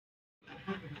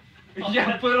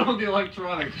Yeah, put it on the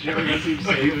electronics, Joe. That seems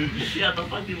safe. Yeah, the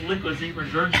fucking liquid's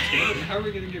regurgitated. How are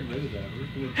we gonna get rid of that?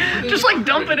 We're gonna Just like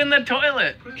dump it in the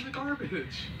toilet. put it in the garbage. Yeah,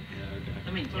 okay.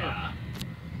 I mean, yeah.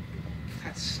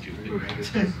 That's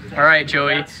stupid. All right,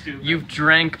 Joey, That's stupid. you've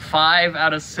drank 5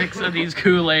 out of 6 of these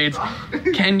Kool-Aids.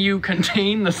 Can you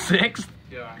contain the 6th?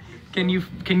 Yeah. Can you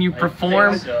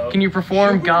perform? think so. Can you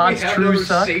perform God's true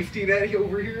suck? Safety net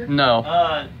over here.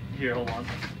 No. Here, hold on.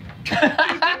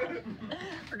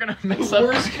 We're gonna mess up.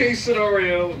 Worst case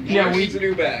scenario. Yeah, Joe we- needs a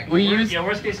new bag. We use Yeah,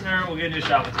 worst case scenario, we'll get a new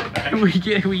shot with it back.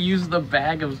 we use the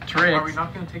bag of Are we tricks.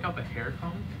 not going to take out the hair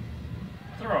cone?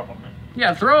 Throw up on it.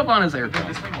 Yeah, throw up on his air This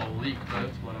cone. thing will leak, but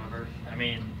it's whatever. I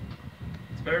mean,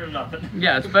 it's better than nothing.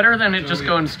 Yeah, it's better than it just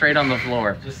going straight on the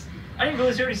floor. Just, I didn't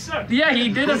realize he already sucked. Yeah, he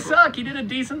did a suck. He did a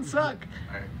decent suck.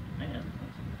 alright. Man.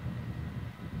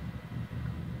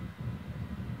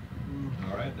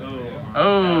 All right. Oh.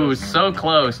 Oh, so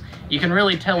close. You can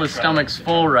really tell his stomach's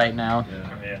full right now.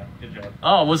 Yeah, good job.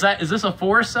 Oh, is this a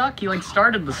 4 suck? He like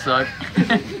started the suck.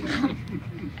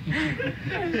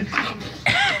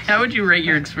 How would you rate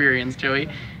your experience, Joey?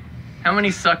 How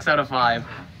many sucks out of 5?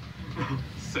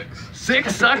 6.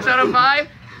 6 sucks out of 5?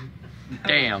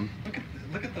 Damn.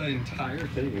 Look at the entire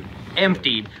thing.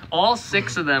 Emptied. All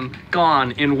 6 of them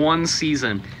gone in one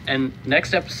season. And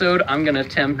next episode, I'm gonna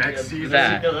attempt Next season?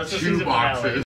 that. No, that's the 2 season finale. boxes.